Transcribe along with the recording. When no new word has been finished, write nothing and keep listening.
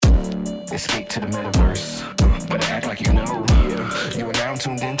Escape to the metaverse. Better act like you know, yeah. You are now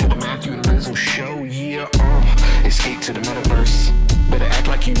tuned into the Matthew and Rizzo show, yeah. Escape to the metaverse. Better act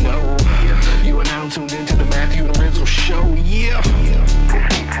like you know, yeah. You are now tuned into the Matthew and Rizzo show, yeah.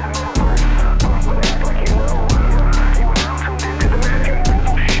 Escape to the metaverse. Better act like you know, yeah. You are now tuned into the Matthew and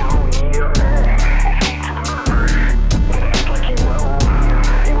Rizzo show, yeah. Escape to the metaverse. Better act like you know,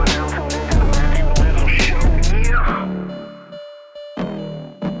 yeah. You are now tuned into the Matthew and Rizzo show, yeah.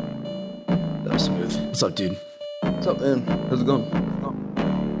 That was smooth. What's up, dude? What's up, man? How's it going?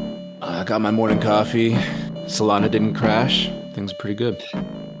 I got my morning coffee. Solana didn't crash. Things are pretty good.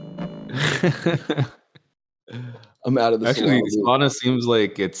 I'm out of the Actually, Solana seems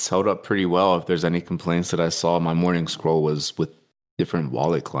like it's held up pretty well. If there's any complaints that I saw, my morning scroll was with different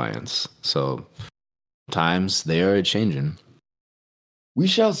wallet clients. So times they are changing. We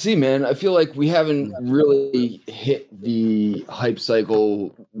shall see, man. I feel like we haven't really hit the hype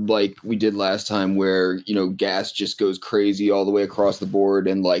cycle like we did last time where, you know, gas just goes crazy all the way across the board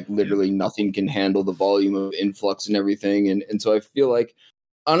and like literally nothing can handle the volume of influx and everything. And so I feel like,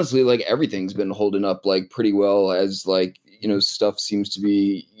 honestly, like everything's been holding up like pretty well as like, you know, stuff seems to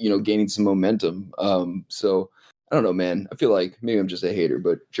be, you know, gaining some momentum. So I don't know, man. I feel like maybe I'm just a hater,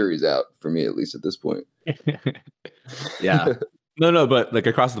 but jury's out for me, at least at this point. Yeah. No, but like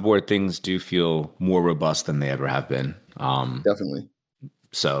across the board, things do feel more robust than they ever have been. Definitely.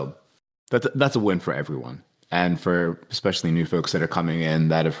 So that's a win for everyone, and for especially new folks that are coming in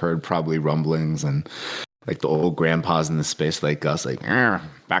that have heard probably rumblings and like the old grandpas in the space like us, like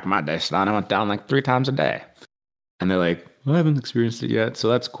back in my day, Solana went down like 3 times a day, and they're like, well, I haven't experienced it yet. So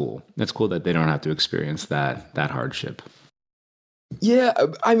that's cool. That's cool that they don't have to experience that hardship. Yeah,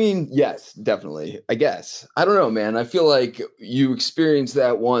 I mean, yes, definitely. I guess. I don't know, man. I feel like you experienced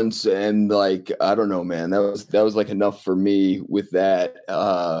that once and like, I don't know, man. That was like enough for me with that.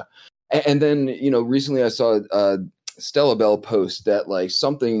 And then, you know, recently I saw Stella Bell post that like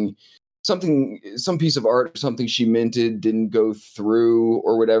some piece of art or something she minted didn't go through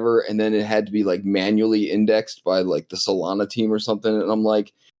or whatever, and then it had to be like manually indexed by like the Solana team or something. And I'm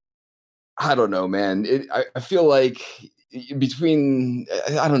like, I don't know, man. I feel like between,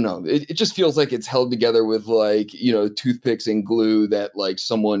 I don't know, it just feels like it's held together with like, you know, toothpicks and glue that like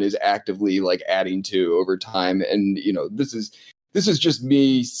someone is actively like adding to over time. And, you know, this is just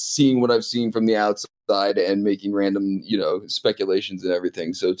me seeing what I've seen from the outside and making random, you know, speculations and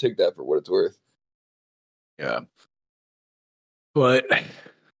everything. So take that for what it's worth. Yeah. But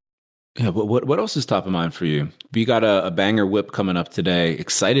what else is top of mind for you? We got a banger whip coming up today.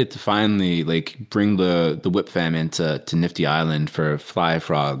 Excited to finally like bring the whip fam into Nifty Island for Fly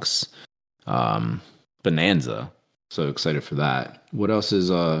Frogs Bonanza. So excited for that. What else is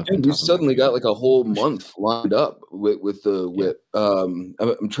and we suddenly got like a whole month lined up with the whip. I'm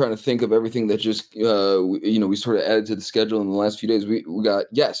trying to think of everything that just you know, we sort of added to the schedule in the last few days. We got,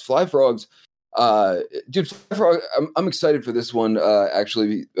 yes, Fly Frogs. Dude, Fly Frog, I'm excited for this one.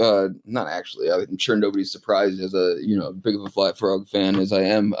 Actually, not actually. I'm sure nobody's surprised as a, you know, big of a Fly Frog fan as I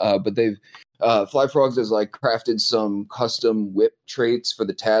am. But they've Fly Frogs has like crafted some custom whip traits for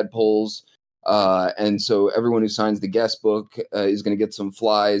the tadpoles. And so everyone who signs the guest book is going to get some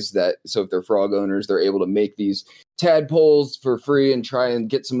flies that, so if they're frog owners, they're able to make these tadpoles for free and try and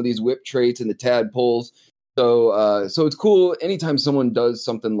get some of these whip traits in the tadpoles. So it's cool. Anytime someone does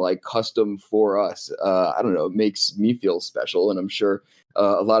something like custom for us, I don't know, it makes me feel special, and I'm sure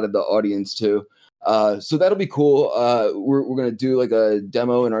a lot of the audience too. So that'll be cool. We're gonna do like a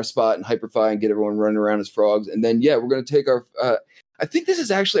demo in our spot in Hyperfy and get everyone running around as frogs, and then we're gonna take our. I think this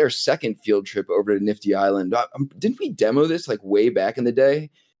is actually our second field trip over to Nifty Island. Didn't we demo this like way back in the day,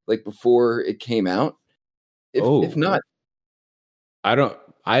 like before it came out? If not, I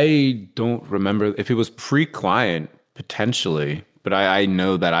don't remember if it was pre-client potentially, but I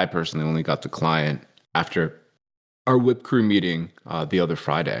know that I personally only got the client after our whip crew meeting the other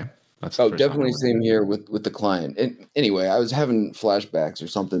Friday. That's definitely same here with the client. And anyway, I was having flashbacks or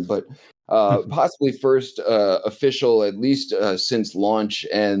something, but possibly first official, at least since launch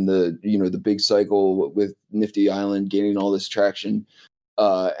and the big cycle with Nifty Island gaining all this traction.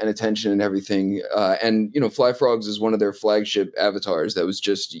 And attention and everything. And, you know, Fly Frogs is one of their flagship avatars that was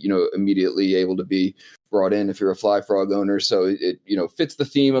just, you know, immediately able to be brought in if you're a Fly Frog owner. So it you know, fits the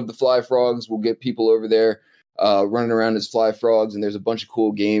theme of the Fly Frogs. We'll get people over there running around as Fly Frogs. And there's a bunch of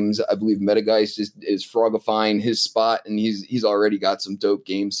cool games. I believe Metageist is frogifying his spot, and he's already got some dope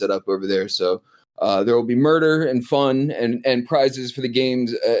games set up over there. So there will be murder and fun and prizes for the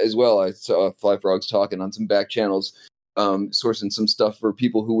games as well. I saw Fly Frogs talking on some back channels, sourcing some stuff for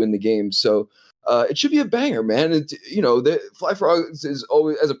people who win the game. So it should be a banger, man. It's, the Fly Frogs is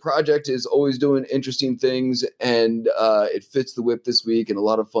always, as a project, is always doing interesting things, and it fits the whip this week, and a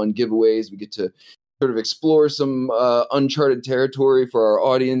lot of fun giveaways. We get to sort of explore some uncharted territory for our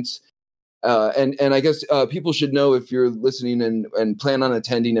audience. And I guess people should know, if you're listening and plan on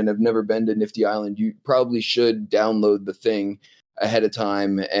attending and have never been to Nifty Island, you probably should download the thing ahead of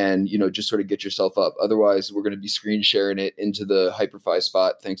time and, just sort of get yourself up. Otherwise, we're going to be screen sharing it into the Hyperfi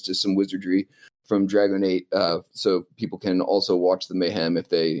spot thanks to some wizardry from Dragonate. So people can also watch the mayhem if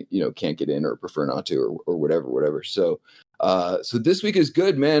they, can't get in or prefer not to or whatever. So this week is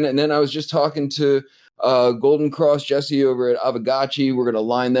good, man. And then I was just talking to Golden Cross Jesse over at Avagachi. We're going to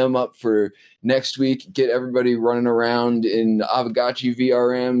line them up for next week, get everybody running around in Avagachi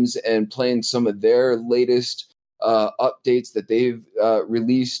VRMs and playing some of their latest updates that they've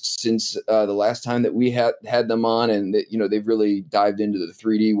released since the last time that we had them on, and they've really dived into the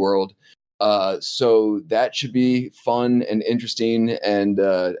 3D world. So that should be fun and interesting, and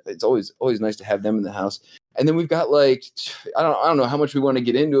it's always nice to have them in the house. And then we've got I don't know how much we want to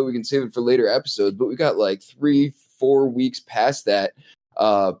get into it. We can save it for later episodes, but we got 3-4 weeks past that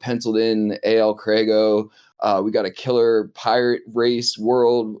penciled in. AL Crago. We got a killer pirate race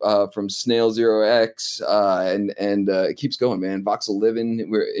world from Snail Zero X, and it keeps going, man. Voxel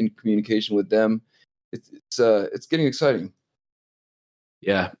Living, we're in communication with them. It's getting exciting.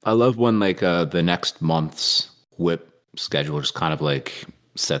 Yeah, I love when the next month's whip schedule just kind of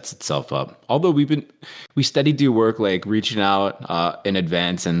sets itself up. Although we steady do work reaching out in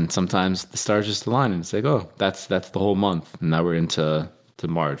advance, and sometimes the stars just align and it's oh, that's the whole month, and now we're into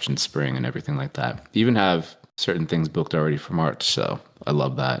March and spring and everything like that. Even have certain things booked already for March, so I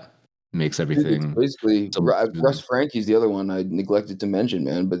love that. It makes everything basically. Russ Frankie's the other one I neglected to mention,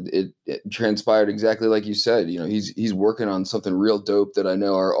 man, but it transpired exactly like you said. He's working on something real dope that I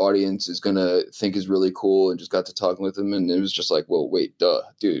know our audience is gonna think is really cool, and just got to talking with him, and it was just well, wait,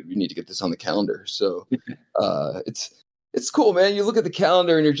 dude, you need to get this on the calendar. So it's cool, man. You look at the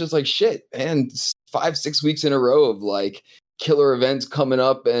calendar and you're just shit, man, 5-6 weeks in a row of killer events coming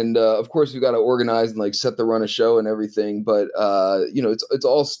up, and of course we've got to organize and set the run of show and everything, but it's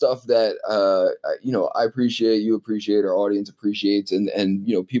all stuff that I appreciate, you appreciate, our audience appreciates, and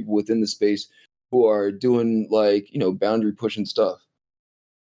people within the space who are doing boundary pushing stuff.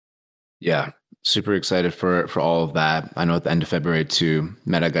 Yeah, super excited for all of that. I know at the end of February too,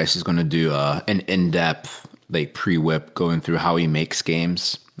 Metageist is going to do an in-depth pre-whip going through how he makes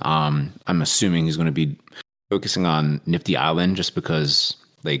games. I'm assuming he's going to be focusing on Nifty Island just because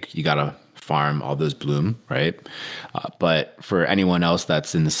you gotta farm all those bloom, right? But for anyone else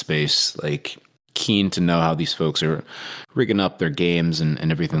that's in the space, keen to know how these folks are rigging up their games and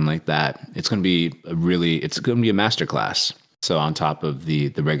everything like that, it's gonna be a masterclass. So on top of the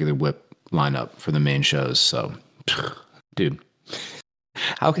regular whip lineup for the main shows. So dude,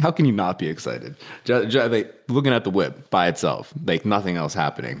 how can you not be excited? Looking at the whip by itself, nothing else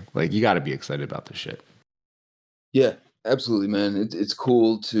happening, you gotta be excited about this shit. Yeah, absolutely, man. It's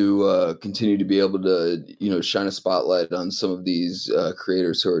cool to continue to be able to, shine a spotlight on some of these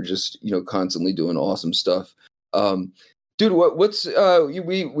creators who are just, constantly doing awesome stuff. Dude, what's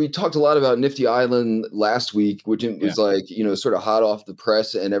we talked a lot about Nifty Island last week, which was sort of hot off the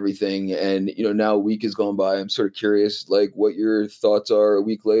press and everything. And, now a week has gone by. I'm sort of curious, what your thoughts are a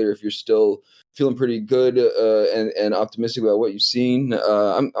week later, if you're still feeling pretty good and optimistic about what you've seen.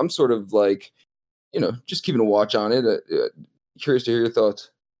 I'm sort of just keeping a watch on it. Curious to hear your thoughts.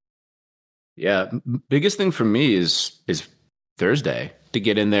 Yeah, biggest thing for me is Thursday, to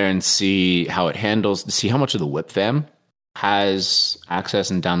get in there and see how it handles, to see how much of the Whip fam has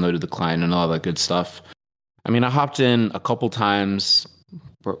access and downloaded the client and all that good stuff. I mean, I hopped in a couple times,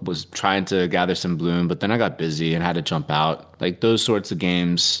 was trying to gather some bloom, but then I got busy and had to jump out. Those sorts of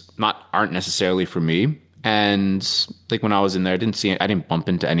games aren't necessarily for me. And when I was in there, I didn't bump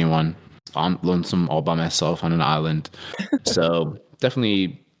into anyone. I'm lonesome all by myself on an island. So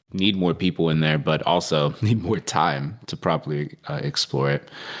definitely need more people in there, but also need more time to properly explore it.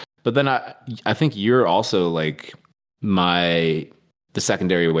 But then I think you're also the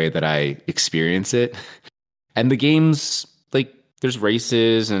secondary way that I experience it. And the games, there's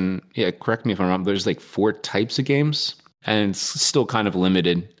races, and correct me if I'm wrong, there's 4 types of games, and it's still kind of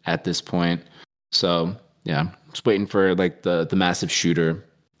limited at this point. So yeah, just waiting for the massive shooter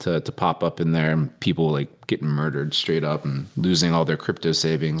to pop up in there, and people getting murdered straight up and losing all their crypto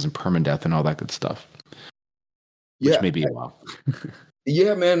savings and permadeath and all that good stuff. Which may be a while.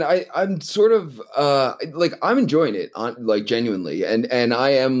 Yeah, man, I'm sort of like I'm enjoying it on like genuinely, and I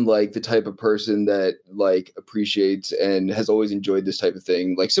am like the type of person that like appreciates and has always enjoyed this type of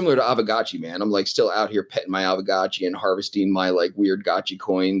thing. Like similar to Avagachi, man. I'm like still out here petting my Avagachi and harvesting my like weird Gachi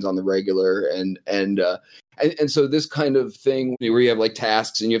coins on the regular, and so this kind of thing where you have like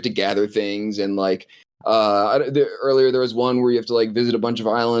tasks and you have to gather things and like earlier there was one where you have to like visit a bunch of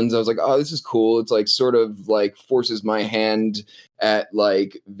islands. I was like, oh, this is cool. It's like sort of like forces my hand at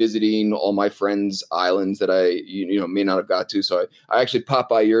like visiting all my friends' islands that I may not have got to. So I actually popped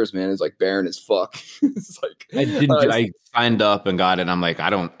by yours, man. It's like barren as fuck. It's like I signed up and got it. And I'm like,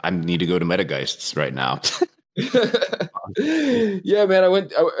 I need to go to Metageists right now. Yeah, man.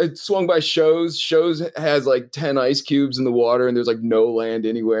 I swung by Shows. Shows has like 10 ice cubes in the water and there's like no land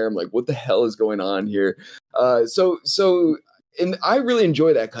anywhere. I'm like, what the hell is going on here? And I really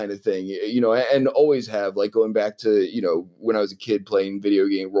enjoy that kind of thing, and always have, like going back to, when I was a kid playing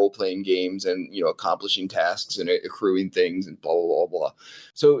role-playing games and, accomplishing tasks and accruing things and blah, blah, blah, blah.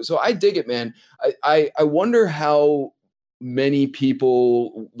 So I dig it, man. I wonder how many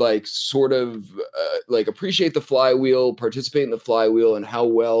people like sort of like appreciate the flywheel, participate in the flywheel, and how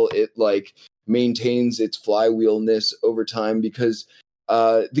well it like maintains its flywheelness over time, because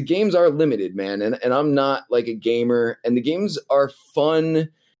the games are limited, man. And I'm not like a gamer, and the games are fun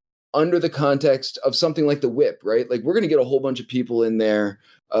under the context of something like the whip, right? Like we're going to get a whole bunch of people in there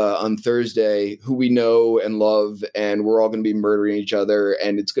on Thursday who we know and love, and we're all going to be murdering each other,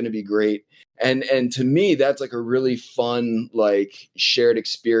 and it's going to be great. And to me, that's like a really fun, like shared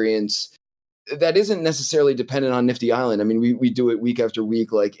experience that isn't necessarily dependent on Nifty Island. I mean, we do it week after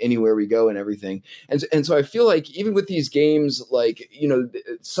week, like anywhere we go and everything. And so I feel like even with these games, like,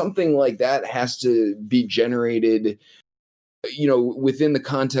 something like that has to be generated, within the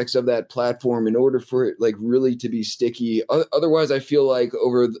context of that platform in order for it like really to be sticky. Otherwise, I feel like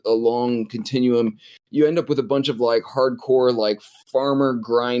over a long continuum, you end up with a bunch of like hardcore, like farmer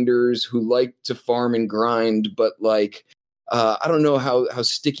grinders who like to farm and grind, but like, I don't know how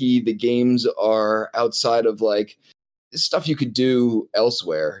sticky the games are outside of like stuff you could do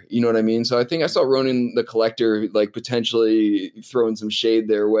elsewhere. You know what I mean? So I think I saw Ronan the Collector like potentially throwing some shade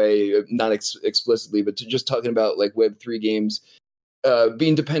their way, not explicitly, but just talking about like Web3 games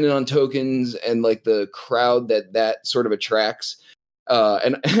being dependent on tokens and like the crowd that sort of attracts.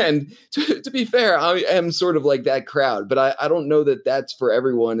 And to be fair, I am sort of like that crowd, but I don't know that that's for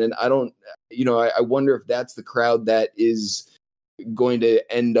everyone. And I don't, I wonder if that's the crowd that is going to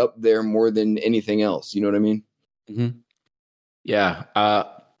end up there more than anything else. You know what I mean? Mm-hmm. Yeah.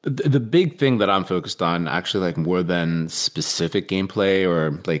 The big thing that I'm focused on, actually, like more than specific gameplay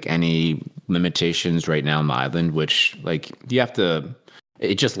or like any limitations right now on the island, which like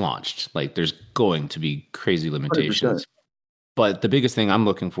it just launched. Like there's going to be crazy limitations. 100%. But the biggest thing I'm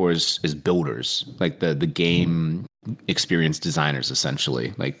looking for is builders, like the game experience designers,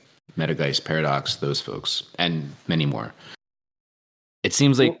 essentially, like Metageist, Paradox, those folks, and many more. It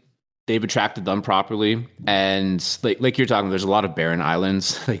seems like they've attracted them properly, and like you're talking, there's a lot of barren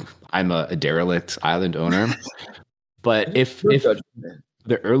islands. Like I'm a derelict island owner, but if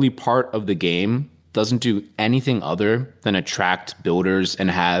the early part of the game doesn't do anything other than attract builders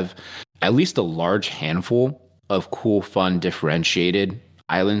and have at least a large handful of cool, fun, differentiated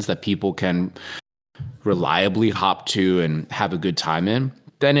islands that people can reliably hop to and have a good time in,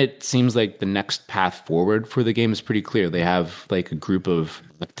 then it seems like the next path forward for the game is pretty clear. They have like a group of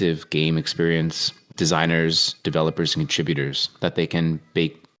active game experience designers, developers, and contributors that they can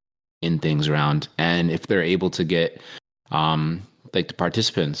bake in things around. And if they're able to get like the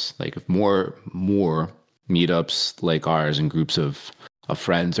participants, like if more meetups like ours and groups of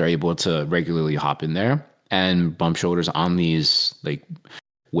friends are able to regularly hop in there and bump shoulders on these like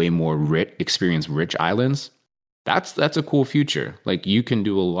way more rich islands, that's a cool future. Like you can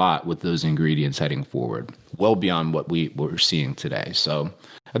do a lot with those ingredients heading forward, well beyond what we're seeing today. So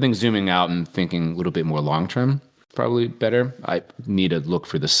I think zooming out and thinking a little bit more long term, probably better. I need to look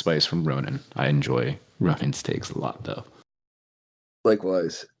for the spice from Ronan. I enjoy Ronan's takes a lot, though.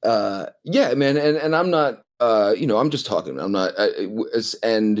 Likewise. Yeah, man. And I'm not, I'm just talking. I'm not,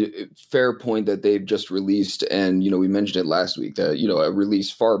 and fair point that they've just released. And, we mentioned it last week that, a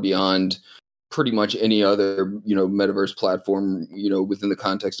release far beyond pretty much any other, metaverse platform, within the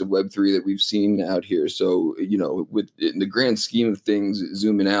context of Web3 that we've seen out here. So, in the grand scheme of things,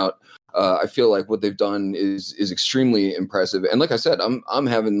 zooming out, I feel like what they've done is extremely impressive. And like I said, I'm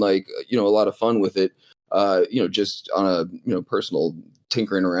having like, a lot of fun with it. Just on a, personal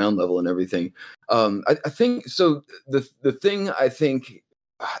tinkering around level and everything. I think so. The thing I think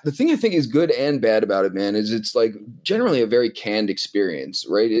the thing I think is good and bad about it, man, is it's like generally a very canned experience,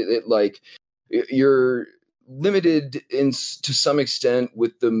 right? It like you're limited to some extent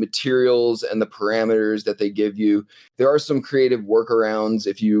with the materials and the parameters that they give you. There are some creative workarounds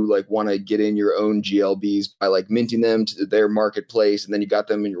if you like want to get in your own GLBs by like minting them to their marketplace and then you got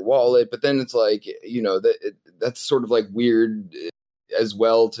them in your wallet. But then it's like, that's sort of like weird as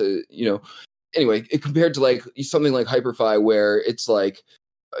well to, anyway, compared to like something like Hyperfy where it's like,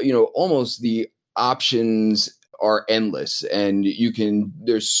 almost the options are endless and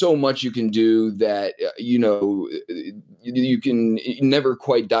there's so much you can do that, you can never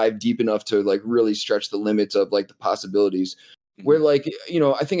quite dive deep enough to like really stretch the limits of like the possibilities where like,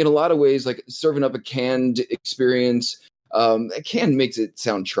 I think in a lot of ways, like serving up a canned experience, a can makes it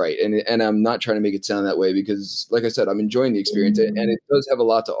sound trite and I'm not trying to make it sound that way because like I said, I'm enjoying the experience and it does have a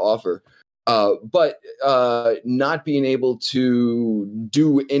lot to offer. But not being able to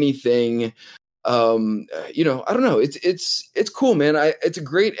do anything, I don't know. It's cool, man. It's a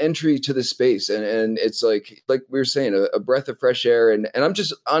great entry to the space, and it's like we were saying, a breath of fresh air, and I'm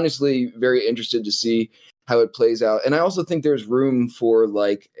just honestly very interested to see how it plays out. And I also think there's room for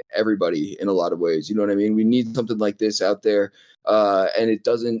like everybody in a lot of ways. You know what I mean? We need something like this out there. And it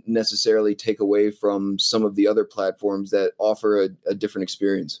doesn't necessarily take away from some of the other platforms that offer a different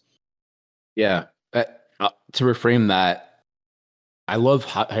experience. Yeah. To reframe that, I love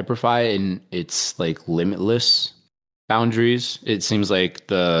Hyperfy and its like limitless boundaries. It seems like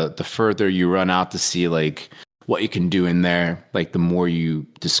the further you run out to see like what you can do in there, like the more you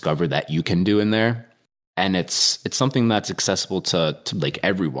discover that you can do in there. And it's something that's accessible to like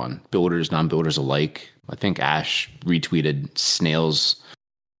everyone, builders, non-builders alike. I think Ash retweeted Snail's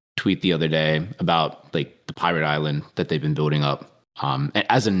tweet the other day about like the Pirate Island that they've been building up.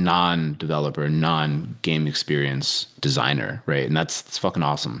 As a non-developer, non-game experience designer, right? And that's fucking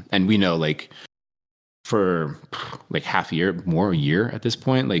awesome. And we know like for like half a year, more a year at this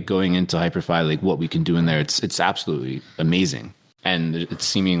point, like going into Hyperfy, like what we can do in there, it's absolutely amazing. And it's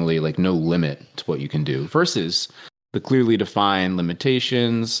seemingly like no limit to what you can do versus the clearly defined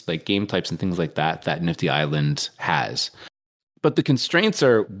limitations, like game types and things like that Nifty Island has. But the constraints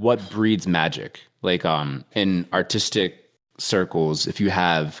are what breeds magic. Like in artistic circles, if you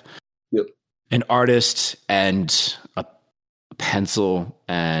have an artist and a pencil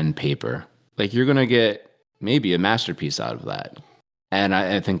and paper, like you're gonna get maybe a masterpiece out of that. And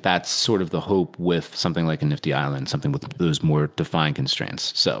I think that's sort of the hope with something like a Nifty Island, something with those more defined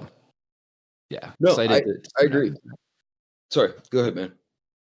constraints. So yeah, no, I agree. Sorry, go ahead, man.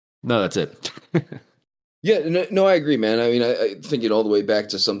 No, that's it. Yeah, no, I agree, man. I mean, I think it all the way back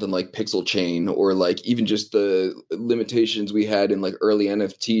to something like Pixel Chain or like even just the limitations we had in like early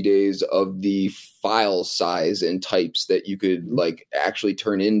NFT days of the file size and types that you could like actually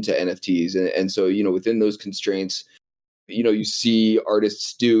turn into NFTs. And so, within those constraints, you see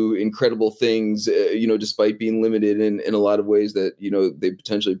artists do incredible things, despite being limited in a lot of ways that, they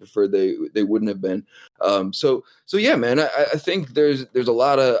potentially prefer they wouldn't have been. So yeah, man, I think there's a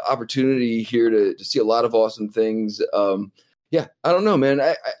lot of opportunity here to see a lot of awesome things. Yeah, I don't know, man.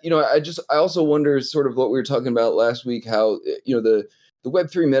 I also wonder sort of what we were talking about last week, how, the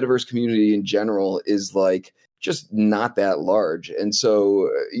Web3 metaverse community in general is like just not that large. And so,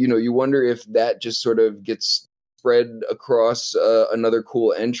 you wonder if that just sort of gets spread across another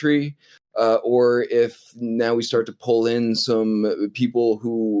cool entry, or if now we start to pull in some people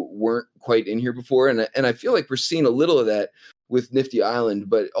who weren't quite in here before. And I feel like we're seeing a little of that with Nifty Island,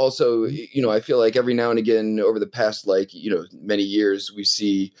 but also, I feel like every now and again over the past, like, many years, we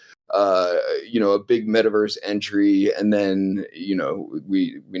see, a big metaverse entry and then,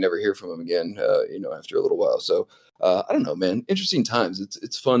 we never hear from them again, after a little while. So I don't know, man, interesting times.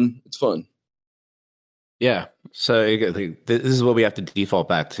 It's fun. It's fun. Yeah. So this is what we have to default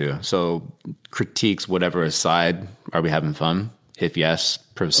back to. So critiques, whatever aside, are we having fun? If yes,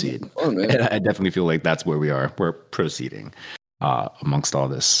 proceed. Fun, man. And I definitely feel like that's where we are. We're proceeding amongst all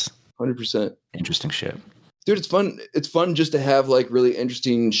this 100% interesting shit. Dude, it's fun. It's fun just to have like really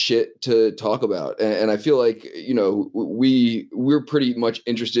interesting shit to talk about. And I feel like, we're pretty much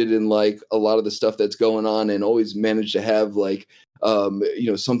interested in like a lot of the stuff that's going on and always manage to have like,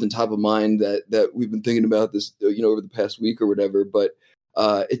 something top of mind that we've been thinking about this, over the past week or whatever. But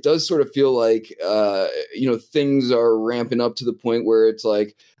it does sort of feel like, things are ramping up to the point where it's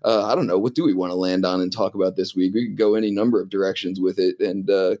like, I don't know, what do we want to land on and talk about this week? We could go any number of directions with it and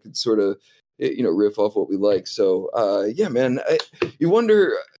could sort of, riff off what we like. So, yeah, man, you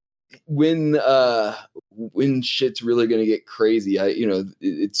wonder when shit's really going to get crazy.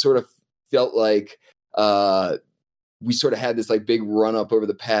 It sort of felt like, we sort of had this like big run up over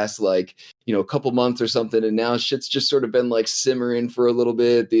the past like, you know, a couple months or something, and now shit's just sort of been like simmering for a little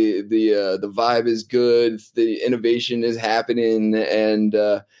bit. The vibe is good, the innovation is happening, and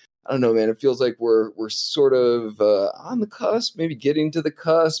I don't know, man. It feels like we're sort of on the cusp, maybe getting to the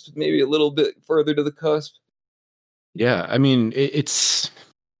cusp, maybe a little bit further to the cusp. Yeah, I mean, it's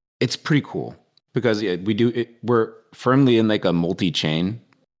pretty cool because we're firmly in like a multi-chain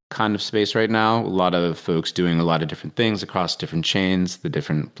kind of space right now. A lot of folks doing a lot of different things across different chains, the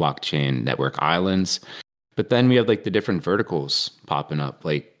different blockchain network islands. But then we have like the different verticals popping up,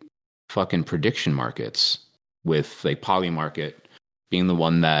 like fucking prediction markets, with like Polymarket being the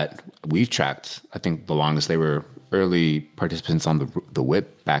one that we've tracked. I think the longest. They were early participants on the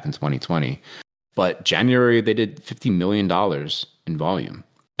whip back in 2020. But January, they did $50 million in volume.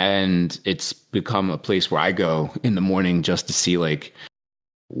 And it's become a place where I go in the morning just to see like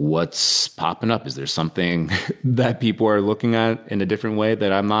what's popping up. Is there something that people are looking at in a different way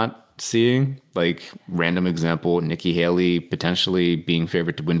that I'm not seeing? Like, random example, Nikki Haley potentially being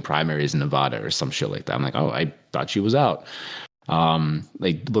favored to win primaries in Nevada or some shit like that. I'm like, oh, I thought she was out.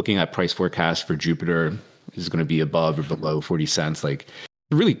 Like looking at price forecast for Jupiter is going to be above or below 40 cents. Like,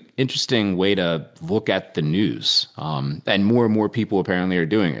 a really interesting way to look at the news. And more people apparently are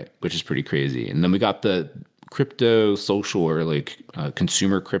doing it, which is pretty crazy. And then we got the crypto social, or like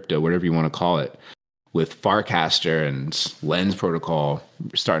consumer crypto, whatever you want to call it, with Farcaster and Lens protocol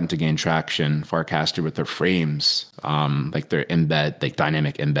starting to gain traction. Farcaster with their frames, like their like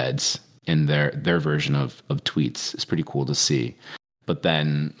dynamic embeds in their version of tweets is pretty cool to see. But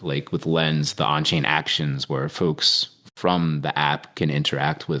then like with Lens, the on-chain actions where folks from the app can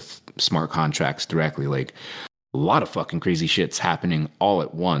interact with smart contracts directly. Like, a lot of fucking crazy shit's happening all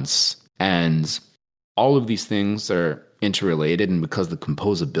at once. And all of these things are interrelated, and because the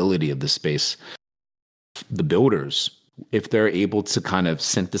composability of the space, the builders, if they're able to kind of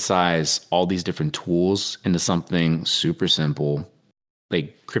synthesize all these different tools into something super simple,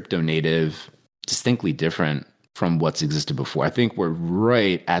 like crypto native, distinctly different from what's existed before. I think we're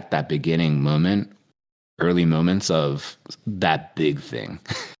right at that beginning moment, early moments of that big thing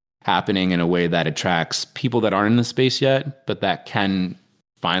happening in a way that attracts people that aren't in the space yet, but that can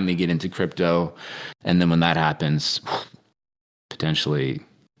finally get into crypto. And then when that happens, potentially,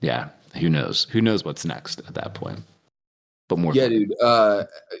 yeah, who knows what's next at that point. But more yeah, fun. dude,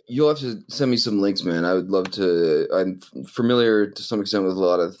 you'll have to send me some links, man. I would love to. I'm familiar to some extent with a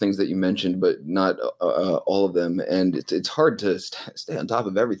lot of the things that you mentioned, but not all of them, and it's hard to stay on top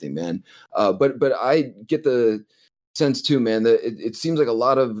of everything, man. But I get the sense too, man, that it seems like a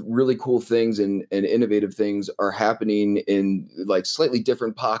lot of really cool things and innovative things are happening in like slightly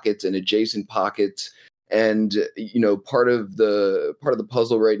different pockets and adjacent pockets. And, you know, part of the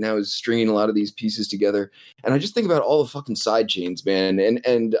puzzle right now is stringing a lot of these pieces together. And I just think about all the fucking side chains, man.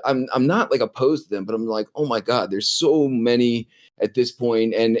 And I'm not like opposed to them, but I'm like, oh my God, there's so many at this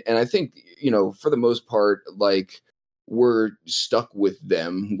point. And I think, you know, for the most part, like, we're stuck with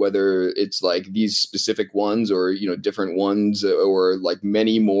them, whether it's like these specific ones or, you know, different ones or like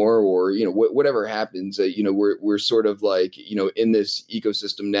many more, or, you know, whatever happens, you know, we're sort of like, you know, in this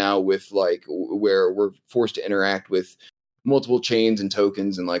ecosystem now with like where we're forced to interact with multiple chains and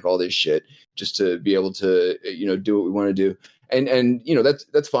tokens and like all this shit just to be able to, you know, do what we want to do. And, you know,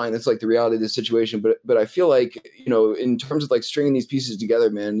 that's fine. That's like the reality of the situation. But I feel like, you know, in terms of like stringing these pieces together,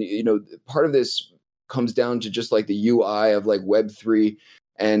 man, you know, part of this comes down to just like the UI of like Web3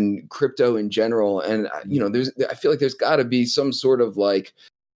 and crypto in general. And, you know, I feel like there's got to be some sort of like,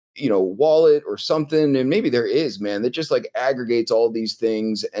 you know, wallet or something. And maybe there is, man, that just like aggregates all these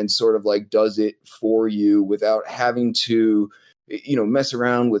things and sort of like does it for you without having to, you know, mess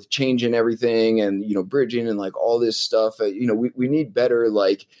around with changing everything and, you know, bridging and like all this stuff. You know, we need better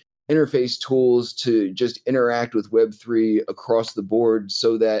like interface tools to just interact with Web3 across the board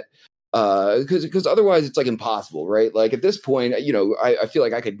so that, because otherwise it's like impossible, right? Like at this point, you know, I feel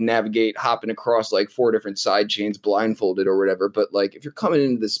like I could navigate hopping across like 4 different side chains blindfolded or whatever. But like if you're coming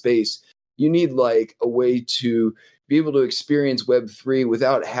into the space, you need like a way to be able to experience Web3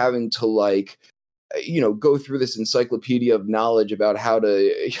 without having to like, you know, go through this encyclopedia of knowledge about how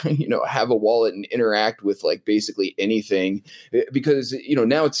to, you know, have a wallet and interact with like basically anything. Because, you know,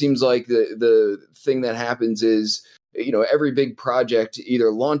 now it seems like the thing that happens is, you know, every big project either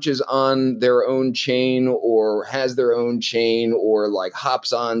launches on their own chain or has their own chain or like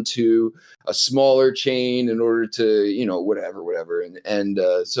hops onto a smaller chain in order to, you know, whatever. And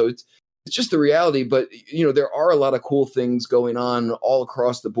so it's just the reality. But, you know, there are a lot of cool things going on all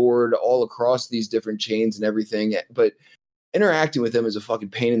across the board, all across these different chains and everything. But interacting with them is a fucking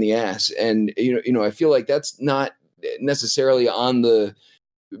pain in the ass. And, you know, I feel like that's not necessarily on the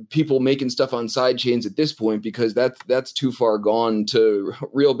people making stuff on side chains at this point, because that's too far gone to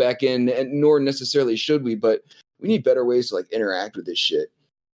reel back in, and nor necessarily should we, but we need better ways to like interact with this shit.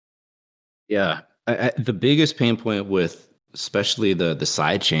 Yeah. The biggest pain point with especially the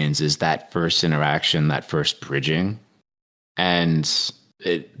side chains is that first interaction, that first bridging. And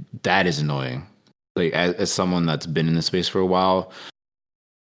that is annoying. Like as someone that's been in the space for a while,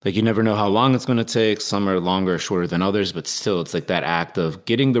 like you never know how long it's going to take. Some are longer or shorter than others, but still it's like that act of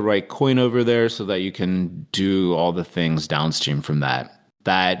getting the right coin over there so that you can do all the things downstream from that.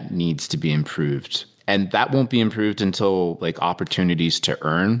 That needs to be improved. And that won't be improved until like opportunities to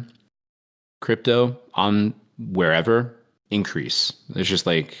earn crypto on wherever increase. There's just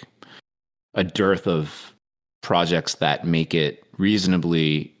like a dearth of projects that make it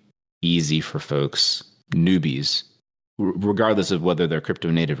reasonably easy for folks, newbies, regardless of whether they're crypto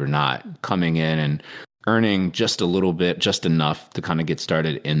native or not, coming in and earning just a little bit, just enough to kind of get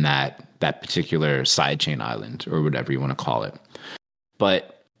started in that particular sidechain island or whatever you want to call it.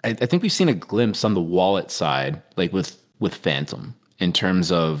 But I think we've seen a glimpse on the wallet side, like with Phantom, in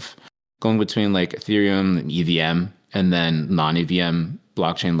terms of going between like Ethereum and EVM and then non-EVM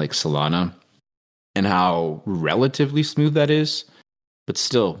blockchain like Solana, and how relatively smooth that is, but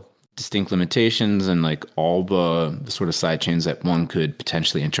still distinct limitations and like all the sort of side chains that one could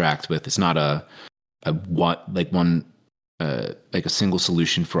potentially interact with. It's not a single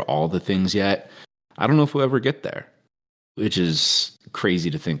solution for all the things yet. I don't know if we'll ever get there, which is crazy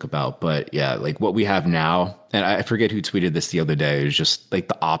to think about. But yeah, like what we have now, and I forget who tweeted this the other day, it was just like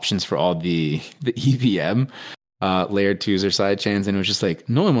the options for all the EVM layer 2s or side chains, and it was just like,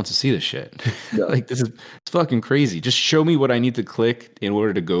 no one wants to see this shit. Yeah. Like it's fucking crazy. Just show me what I need to click in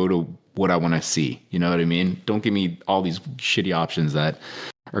order to go to what I want to see. You know what I mean? Don't give me all these shitty options that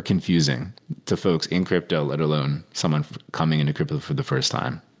are confusing to folks in crypto, let alone someone coming into crypto for the first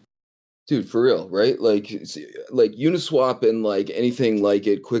time. Dude, for real, right? Like Uniswap and like anything like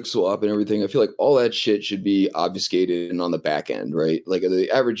it, QuickSwap and everything. I feel like all that shit should be obfuscated and on the back end, right? Like the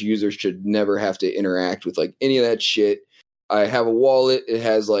average user should never have to interact with like any of that shit. I have a wallet. It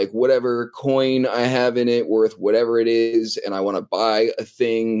has like whatever coin I have in it worth whatever it is, and I want to buy a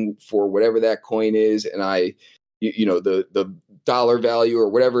thing for whatever that coin is, and the dollar value or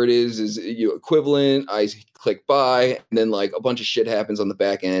whatever it is equivalent. I click buy, and then like a bunch of shit happens on the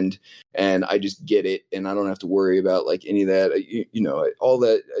back end, and I just get it, and I don't have to worry about like any of that. All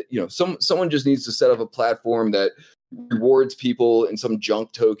that. Someone just needs to set up a platform that rewards people in some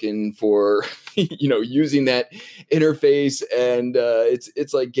junk token for using that interface, and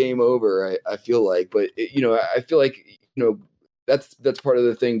it's like game over. I feel like, but I feel like that's part of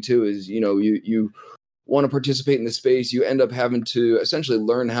the thing too. Is you want to participate in the space, you end up having to essentially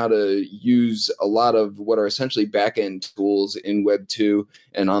learn how to use a lot of what are essentially back-end tools in Web 2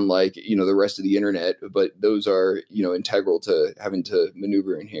 and on like, the rest of the internet. But those are, integral to having to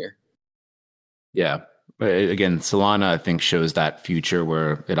maneuver in here. Yeah. Again, Solana, I think, shows that future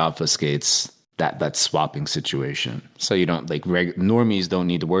where it obfuscates that swapping situation. So you don't like normies don't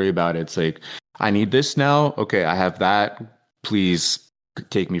need to worry about it. It's like, I need this now. Okay, I have that. Please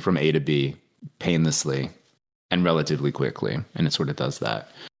take me from A to B painlessly and relatively quickly, and it sort of does that.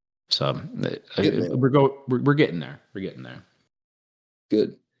 So we're getting there. We're getting there.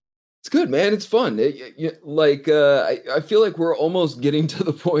 Good. It's good, man. It's fun. I feel like we're almost getting to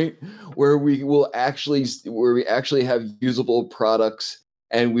the point where we actually have usable products,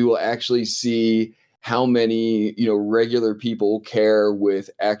 and we will actually see how many regular people care with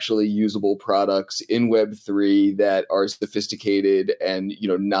actually usable products in Web3 that are sophisticated and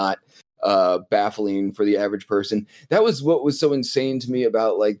not baffling for the average person. That was what was so insane to me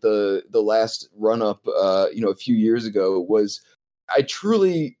about like the last run up a few years ago. Was I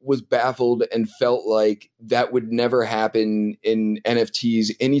truly was baffled and felt like that would never happen in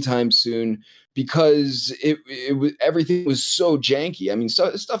NFTs anytime soon, because it was, everything was so janky. I mean,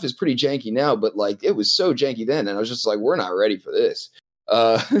 stuff is pretty janky now, but like it was so janky then, and I was just like, we're not ready for this.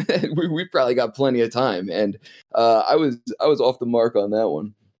 We probably got plenty of time, and I was off the mark on that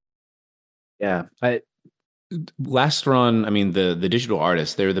one. Yeah, last run, I mean, the digital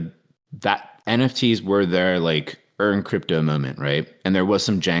artists, that NFTs were their like earn crypto moment, right? And there was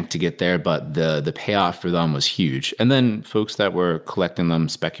some jank to get there, but the payoff for them was huge. And then folks that were collecting them,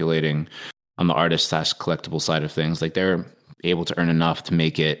 speculating on the artist / collectible side of things, like they're able to earn enough to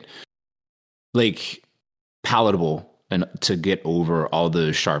make it like palatable and to get over all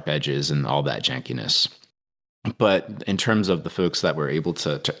the sharp edges and all that jankiness. But in terms of the folks that were able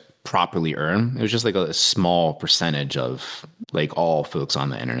to properly earn, it was just like a small percentage of like all folks on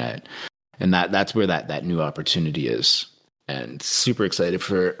the internet. And that's where that new opportunity is. And super excited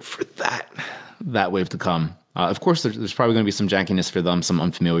for that wave to come. Of course, there's probably going to be some jankiness for them, some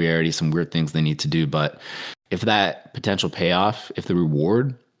unfamiliarity, some weird things they need to do. But if that potential payoff, if the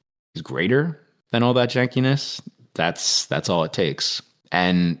reward is greater than all that jankiness, that's all it takes.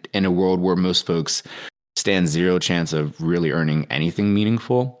 And in a world where most folks stand zero chance of really earning anything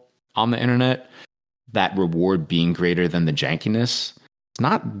meaningful on the internet, that reward being greater than the jankiness, it's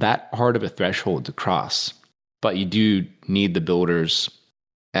not that hard of a threshold to cross. But you do need the builders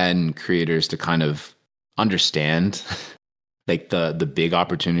and creators to kind of understand like the big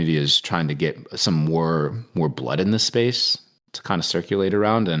opportunity is trying to get some more blood in this space to kind of circulate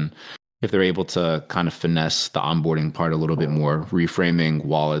around. And if they're able to kind of finesse the onboarding part a little bit more, reframing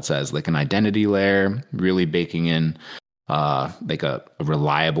wallets as like an identity layer, really baking in like a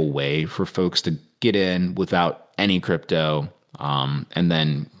reliable way for folks to get in without any crypto, and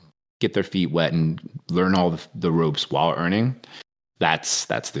then get their feet wet and learn all the ropes while earning. That's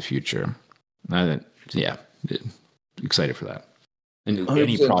the future. Yeah, excited for that. And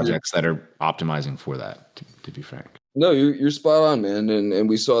any projects that are optimizing for that, to be frank. No, you're spot on, man. And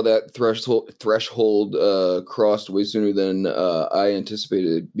we saw that threshold crossed way sooner than I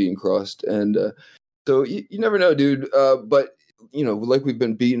anticipated being crossed. And so you never know, dude. But like we've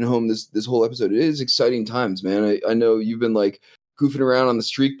been beating home this whole episode, it is exciting times, man. I know you've been like goofing around on the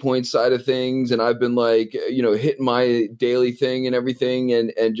streak point side of things, and I've been like, hitting my daily thing and everything,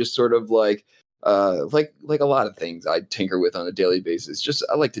 and just sort of like a lot of things I tinker with on a daily basis. Just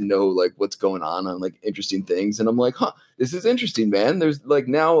I like to know like what's going on like interesting things, and I'm like, this is interesting, man. There's like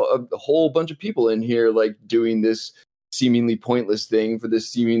now a whole bunch of people in here like doing this seemingly pointless thing for this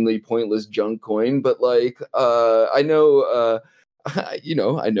seemingly pointless junk coin, but like I know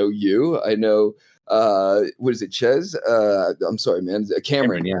I know you, I know what is it, Ches? I'm sorry, man,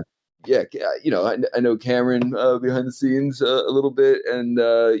 Cameron. Yeah, I know Cameron behind the scenes a little bit, and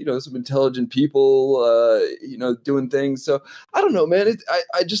some intelligent people, doing things. So I don't know, man.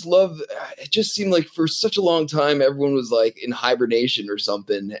 I just love. It just seemed like for such a long time everyone was like in hibernation or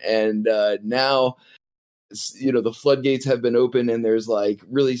something, and now the floodgates have been open, and there's like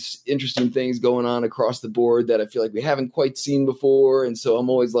really interesting things going on across the board that I feel like we haven't quite seen before. And so I'm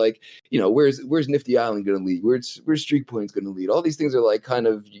always like, where's Nifty Island going to lead? Where's Streak Point's going to lead? All these things are like kind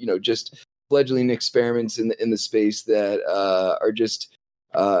of, just fledgling experiments in the space that are just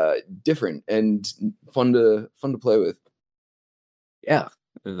different and fun to play with. Yeah.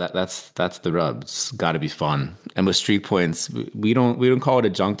 That's the rub. It's got to be fun. And with Streak Points, we don't call it a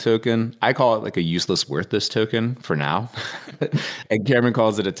junk token. I call it like a useless worthless token for now. And Cameron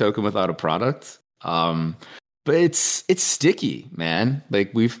calls it a token without a product. But it's sticky, man. Like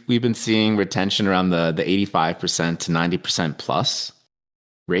we've been seeing retention around the 85% to 90% plus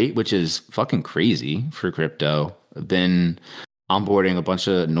rate, which is fucking crazy for crypto. I've been onboarding a bunch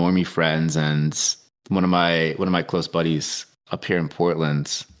of normie friends, and one of my close buddies up here in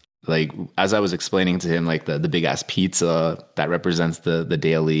Portland, like as I was explaining to him, like the big ass pizza that represents the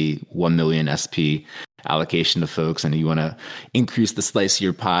daily 1 million SP allocation to folks, and you want to increase the slice of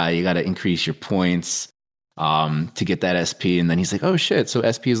your pie, you got to increase your points to get that SP. And then he's like, oh shit, so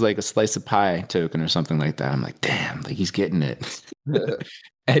SP is like a slice of pie token or something like that. I'm like, damn, like he's getting it.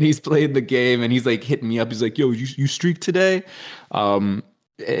 And he's played the game, and he's like hitting me up. He's like, yo, you streaked today?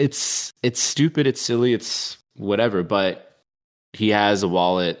 It's stupid, it's silly, it's whatever, but he has a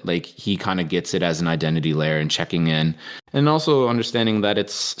wallet, like he kind of gets it as an identity layer and checking in, and also understanding that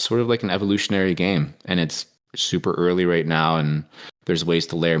it's sort of like an evolutionary game, and it's super early right now, and there's ways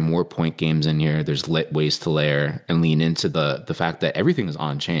to layer more point games in here. There's ways to layer and lean into the fact that everything is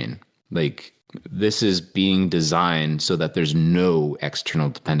on chain. Like this is being designed so that there's no external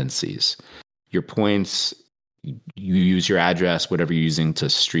dependencies. Your points, you use your address, whatever you're using to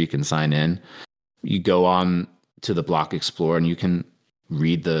streak and sign in. You go on to the block explorer, and you can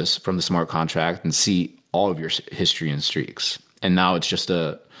read this from the smart contract and see all of your history and streaks. And now it's just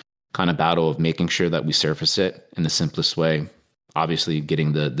a kind of battle of making sure that we surface it in the simplest way, obviously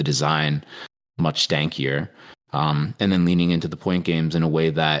getting the design much stankier, and then leaning into the point games in a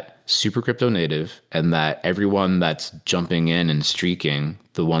way that super crypto native, and that everyone that's jumping in and streaking,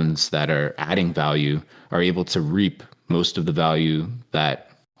 the ones that are adding value, are able to reap most of the value that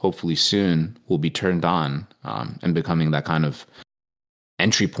hopefully soon will be turned on, and becoming that kind of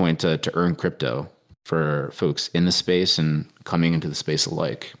entry point to earn crypto for folks in the space and coming into the space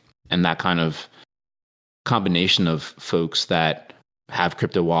alike. And that kind of combination of folks that have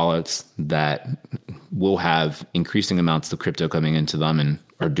crypto wallets that will have increasing amounts of crypto coming into them and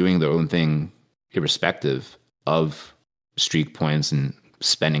are doing their own thing irrespective of streak points and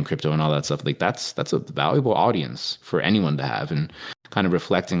spending crypto and all that stuff. Like that's a valuable audience for anyone to have, and kind of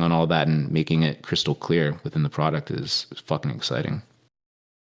reflecting on all that and making it crystal clear within the product is fucking exciting.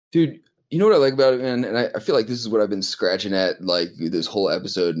 Dude, you know what I like about it, man? And I feel like this is what I've been scratching at like this whole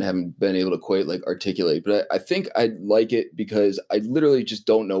episode and haven't been able to quite like articulate. But I think I like it because I literally just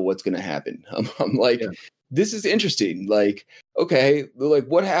don't know what's going to happen. I'm like, this is interesting. Like, okay, like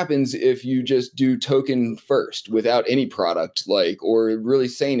what happens if you just do token first without any product, like, or really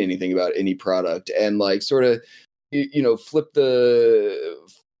saying anything about any product, and like sort of, you know, flip the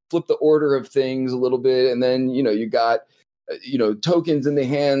order of things a little bit, and then you got tokens in the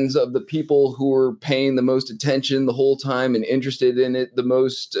hands of the people who are paying the most attention the whole time and interested in it the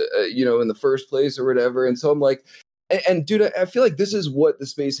most, in the first place or whatever. And so I'm like, and dude, I feel like this is what the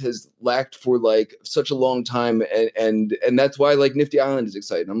space has lacked for like such a long time. And that's why like Nifty Island is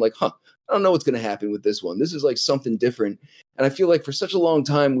exciting. I'm like, I don't know what's going to happen with this one. This is like something different. And I feel like for such a long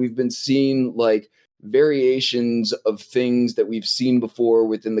time, we've been seeing like variations of things that we've seen before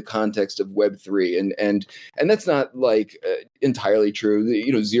within the context of Web3, and that's not like entirely true.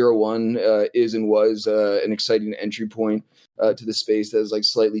 0-1 is and was an exciting entry point to the space that is like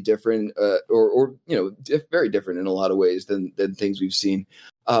slightly different, or very different in a lot of ways than things we've seen.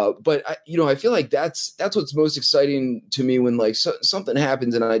 But I feel like that's what's most exciting to me when like something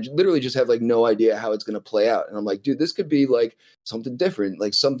happens and I literally just have like no idea how it's going to play out. And I'm like, dude, this could be like something different,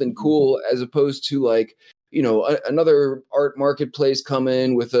 like something cool, as opposed to like, another art marketplace come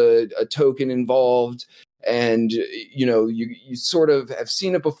in with a token involved. And, you sort of have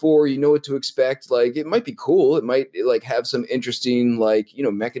seen it before, you know what to expect. Like, it might be cool. It might like have some interesting, like,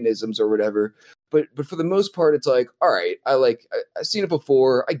 mechanisms or whatever. But for the most part, it's like, all right, I've seen it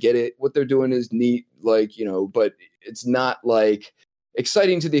before. I get it. What they're doing is neat, like, but it's not like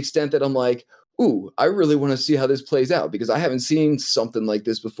exciting to the extent that I'm like, ooh, I really want to see how this plays out because I haven't seen something like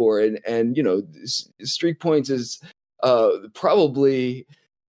this before. And Streak Points is probably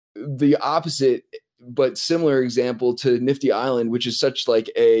the opposite but similar example to Nifty Island, which is such like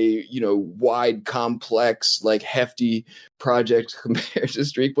a, wide, complex, like hefty project compared to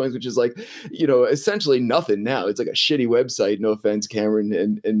Streak Points, which is like, essentially nothing now. It's like a shitty website. No offense,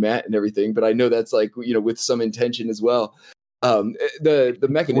 Cameron and Matt and everything. But I know that's like, with some intention as well. The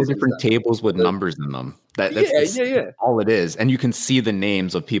mechanism. 4 different tables with numbers in them. That's all it is. And you can see the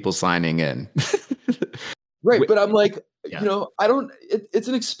names of people signing in. Right. But I'm like, it's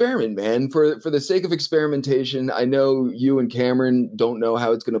an experiment, man, for the sake of experimentation. I know you and Cameron don't know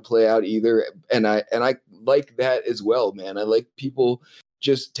how it's going to play out either. And I like that as well, man. I like people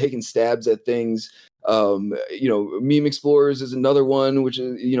just taking stabs at things. Meme Explorers is another one, which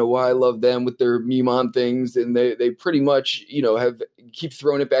is, why I love them with their meme on things. And they pretty much, keep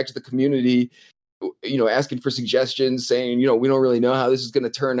throwing it back to the community, asking for suggestions, saying, we don't really know how this is going to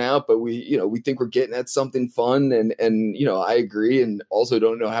turn out, but we think we're getting at something fun. And I agree. And also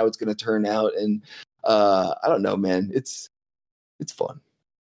don't know how it's going to turn out. And I don't know, man, it's fun.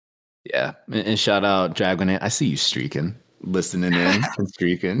 Yeah. And shout out Dragon. I see you streaking, listening in and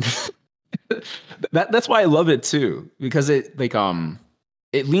streaking. That's why I love it too, because it like,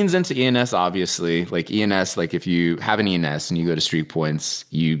 it leans into ENS, obviously. Like ENS, like if you have an ENS and you go to Streak Points,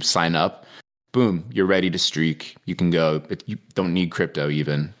 you sign up, boom, you're ready to streak. You can go, you don't need crypto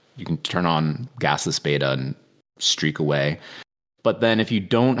even. You can turn on gasless beta and streak away. But then if you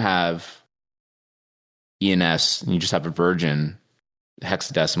don't have ENS and you just have a Virgin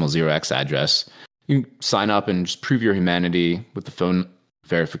hexadecimal 0x address, you sign up and just prove your humanity with the phone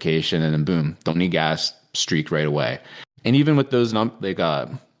verification, and then boom, don't need gas, streak right away. And even with those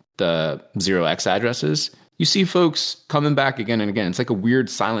the 0x addresses, you see folks coming back again and again. It's like a weird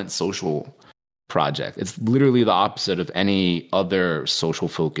silent social project. It's literally the opposite of any other social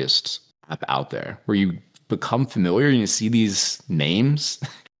focused app out there, where you become familiar and you see these names.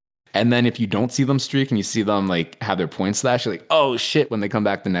 And then if you don't see them streak and you see them like have their points slashed, you're like, oh shit, when they come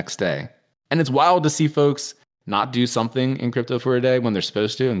back the next day. And it's wild to see folks not do something in crypto for a day when they're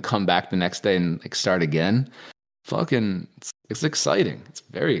supposed to and come back the next day and like start again. Fucking, it's exciting. It's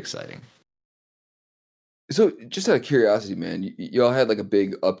very exciting. So just out of curiosity, man, y'all had like a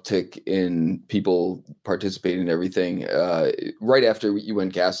big uptick in people participating in everything right after you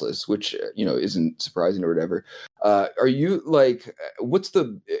went gasless, which, isn't surprising or whatever. Are you like,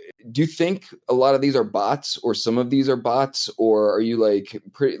 do you think a lot of these are bots or some of these are bots, or are you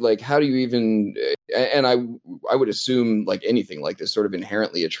like how do you even, and I would assume like anything like this sort of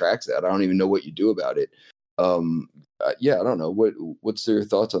inherently attracts that. I don't even know what you do about it. I don't know. What's your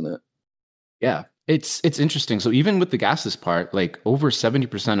thoughts on that? Yeah. It's interesting. So even with the gasless part, like over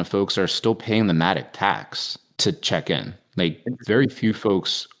 70% of folks are still paying the Matic tax to check in. Like very few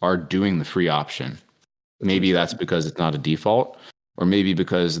folks are doing the free option. Maybe that's because it's not a default, or maybe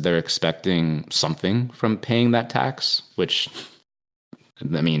because they're expecting something from paying that tax, which,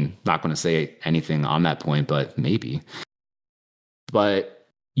 I mean, not going to say anything on that point, but maybe. But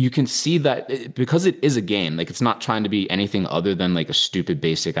you can see that because it is a game, like it's not trying to be anything other than like a stupid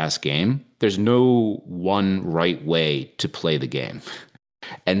basic ass game. There's no one right way to play the game.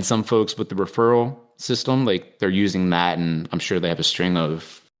 And some folks with the referral system, like they're using that, and I'm sure they have a string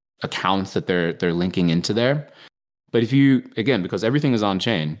of accounts that they're linking into there. But if you, again, because everything is on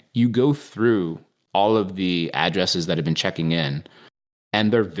chain, you go through all of the addresses that have been checking in,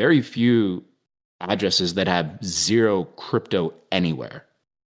 and there are very few addresses that have zero crypto anywhere.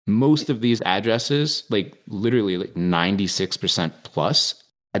 Most of these addresses, like literally like 96% plus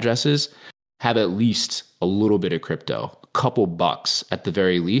addresses, have at least a little bit of crypto, a couple bucks at the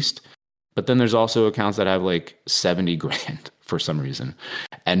very least. But then there's also accounts that have like 70 grand for some reason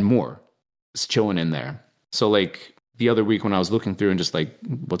and more. It's chilling in there. So like the other week when I was looking through and just like,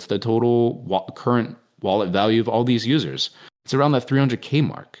 what's the total current wallet value of all these users? It's around that 300K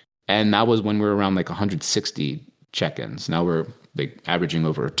mark. And that was when we were around like 160 check-ins. Now we're like averaging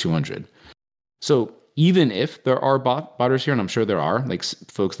over 200. So even if there are botters here, and I'm sure there are, like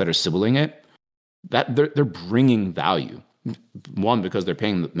folks that are sibling it, that they're bringing value. One, because they're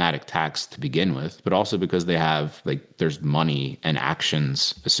paying the Matic tax to begin with, but also because they have like there's money and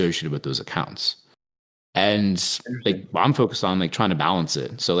actions associated with those accounts. And like I'm focused on like trying to balance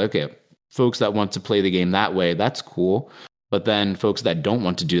it. So okay, folks that want to play the game that way, that's cool. But then folks that don't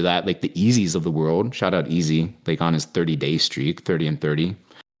want to do that, like the Easies of the world, shout out Easy, like on his 30-day streak, 30 and 30.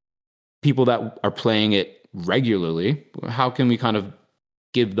 People that are playing it regularly, how can we kind of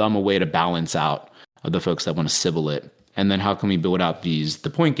give them a way to balance out the folks that want to sybil it? And then how can we build out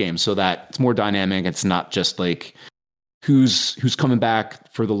the point games so that it's more dynamic? It's not just like who's coming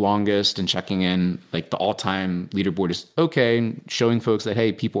back for the longest and checking in. Like the all-time leaderboard is okay, showing folks that,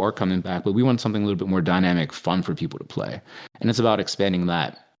 hey, people are coming back, but we want something a little bit more dynamic, fun for people to play. And it's about expanding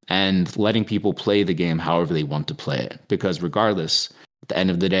that and letting people play the game however they want to play it. Because regardless, at the end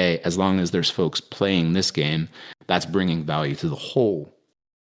of the day, as long as there's folks playing this game, that's bringing value to the whole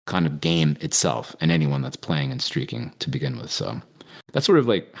kind of game itself and anyone that's playing and streaking to begin with. So that's sort of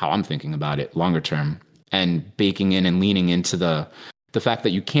like how I'm thinking about it longer term, and baking in and leaning into the fact that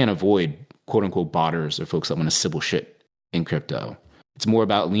you can't avoid quote unquote botters or folks that want to sybil shit in crypto. It's more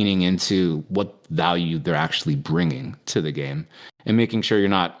about leaning into what value they're actually bringing to the game and making sure you're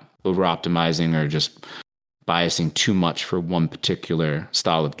not over optimizing or just biasing too much for one particular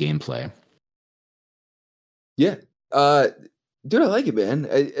style of gameplay. Yeah. Dude, I like it, man.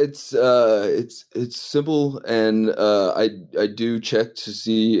 It's simple, and I do check to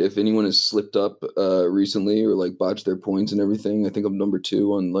see if anyone has slipped up recently or like botched their points and everything. I think I'm number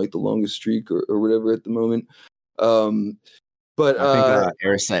 2 on like the longest streak or whatever at the moment. But I think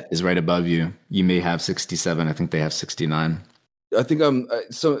Airset is right above you. You may have 67. I think they have 69. I think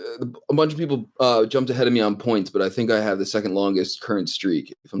a bunch of people jumped ahead of me on points, but I think I have the second longest current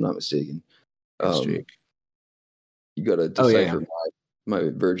streak, if I'm not mistaken. Streak. You got to decipher my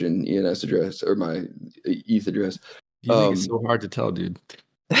Virgin ENS address or my ETH address. You think it's so hard to tell, dude.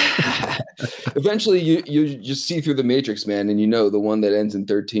 Eventually, you just see through the matrix, man, and you know the one that ends in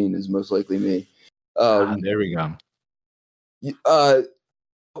 13 is most likely me. There we go.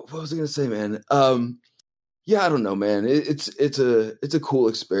 What was I going to say, man? Yeah, I don't know, man. It's a cool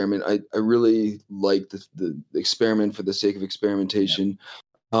experiment. I really like the experiment for the sake of experimentation.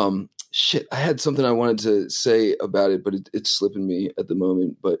 Yeah. Shit, I had something I wanted to say about it, but it's slipping me at the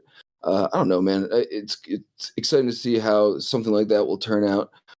moment. But I don't know, man. It's exciting to see how something like that will turn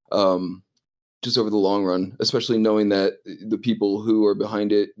out, just over the long run. Especially knowing that the people who are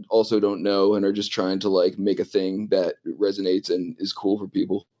behind it also don't know and are just trying to like make a thing that resonates and is cool for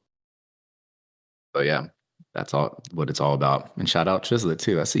people. Oh yeah, that's all what it's all about. And shout out Chislett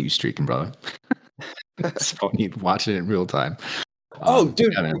too. I see you streaking, brother. It's funny watching it in real time.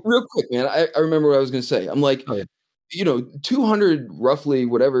 Dude, yeah, real quick, man. I remember what I was going to say. I'm like, 200 roughly,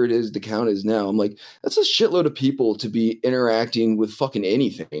 whatever it is the count is now. I'm like, that's a shitload of people to be interacting with fucking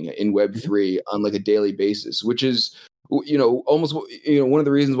anything in Web3 on like a daily basis, which is, almost, one of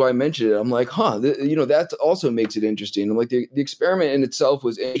the reasons why I mentioned it. I'm like, that also makes it interesting. I'm like, the experiment in itself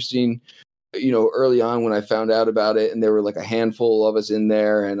was interesting, early on when I found out about it, and there were like a handful of us in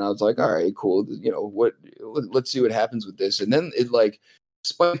there, and I was like, all right, cool. Let's see what happens with this. And then it like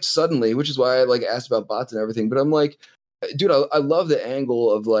spiked suddenly, which is why I like asked about bots and everything. But I'm like, dude, I love the angle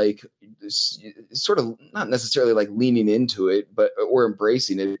of like this sort of not necessarily like leaning into it, or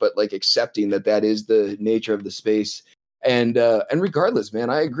embracing it, but like accepting that is the nature of the space And regardless, man,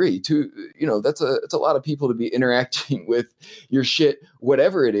 I agree too. It's a lot of people to be interacting with your shit,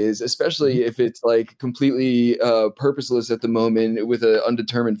 whatever it is, especially if it's like completely purposeless at the moment with an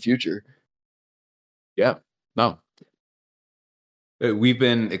undetermined future. Yeah, no. We've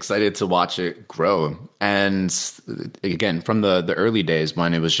been excited to watch it grow. And again, from the early days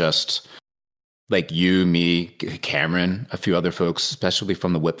when it was just like you, me, Cameron, a few other folks, especially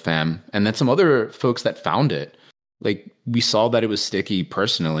from the Whip fam, and then some other folks that found it. Like we saw that it was sticky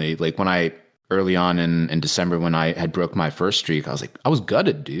personally. Like when early on in December, when I had broke my first streak, I was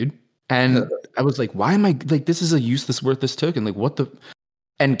gutted, dude. And I was like, why am I like, this is a useless, worthless token. Like what the,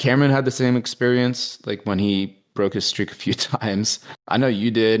 and Cameron had the same experience. Like when he broke his streak a few times. I know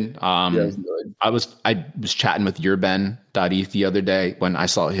you did. I was chatting with your Ben.eth the other day when I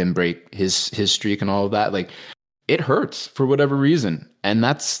saw him break his streak and all of that. Like it hurts for whatever reason. And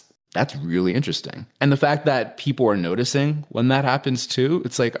that's really interesting. And the fact that people are noticing when that happens too,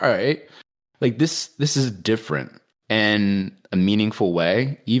 it's like, all right, like this is different in a meaningful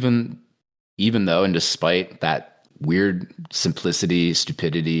way, even though, and despite that weird simplicity,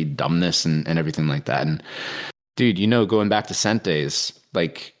 stupidity, dumbness, and everything like that. And dude, going back to Cent days,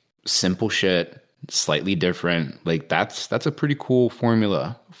 like simple shit, slightly different, like that's a pretty cool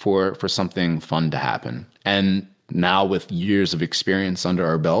formula for something fun to happen. And now with years of experience under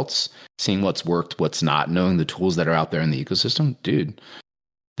our belts, seeing what's worked, what's not, knowing the tools that are out there in the ecosystem, dude,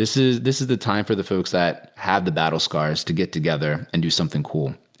 this is the time for the folks that have the battle scars to get together and do something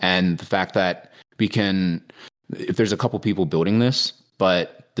cool. And the fact that we can, if there's a couple people building this,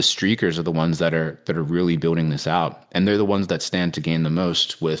 but the streakers are the ones that are really building this out, and they're the ones that stand to gain the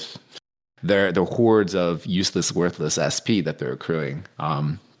most with their hordes of useless, worthless SP that they're accruing.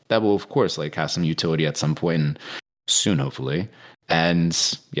 That will, of course, like have some utility at some point, and soon, hopefully,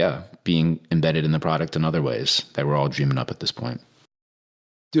 and yeah, being embedded in the product in other ways that we're all dreaming up at this point.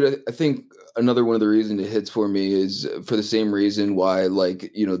 Dude, I think another one of the reasons it hits for me is for the same reason why,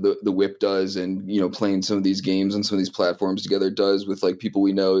 like, the Whip does, and, playing some of these games on some of these platforms together does with like people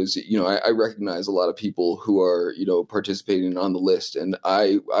we know is, I recognize a lot of people who are, participating on the list. And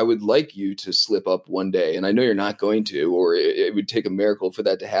I would like you to slip up one day. And I know you're not going to, or it would take a miracle for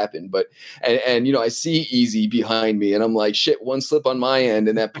that to happen. But, and I see Easy behind me and I'm like, shit, one slip on my end.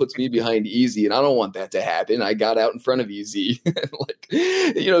 And that puts me behind Easy. And I don't want that to happen. I got out in front of Easy. Like,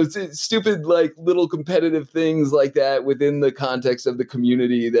 it's stupid, like little competitive things like that within the context of the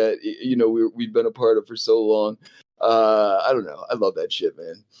community that we've been a part of for so long. I don't know. I love that shit,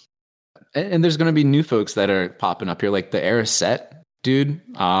 man. And there's going to be new folks that are popping up here, like the Era Set dude.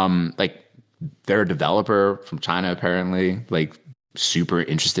 Like they're a developer from China, apparently. Like super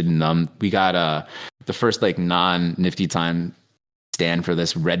interested in them. We got the first like non-Nifty time stand for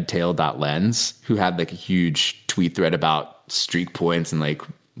this, Redtail.lens, who had like a huge tweet thread about streak points and like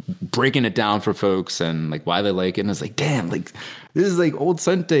breaking it down for folks and like why they like it. And it's like, damn, like this is like old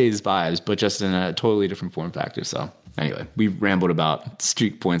Cent days vibes, but just in a totally different form factor. So anyway, we rambled about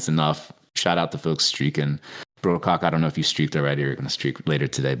streak points enough. Shout out to folks streaking. Brocock, I don't know if you streaked already or you're going to streak later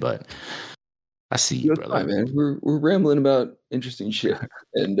today, but I see you, brother. Fine, man. We're rambling about interesting shit,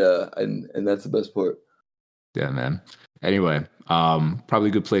 and that's the best part. Yeah, man. Anyway, probably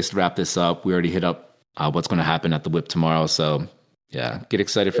a good place to wrap this up. We already hit up what's going to happen at the Whip tomorrow, so yeah, get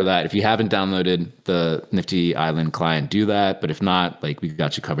excited for that. If you haven't downloaded the Nifty Island client, do that. But if not, like we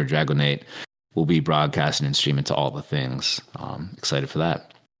got you covered, Dragonate. We'll be broadcasting and streaming to all the things. Excited for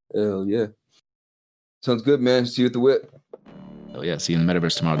that. Hell yeah. Sounds good, man. See you at the Whip. Hell yeah. See you in the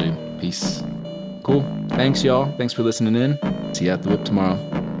metaverse tomorrow, dude. Peace. Cool. Thanks, y'all. Thanks for listening in. See you at the Whip tomorrow.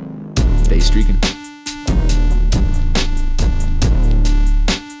 Stay streaking.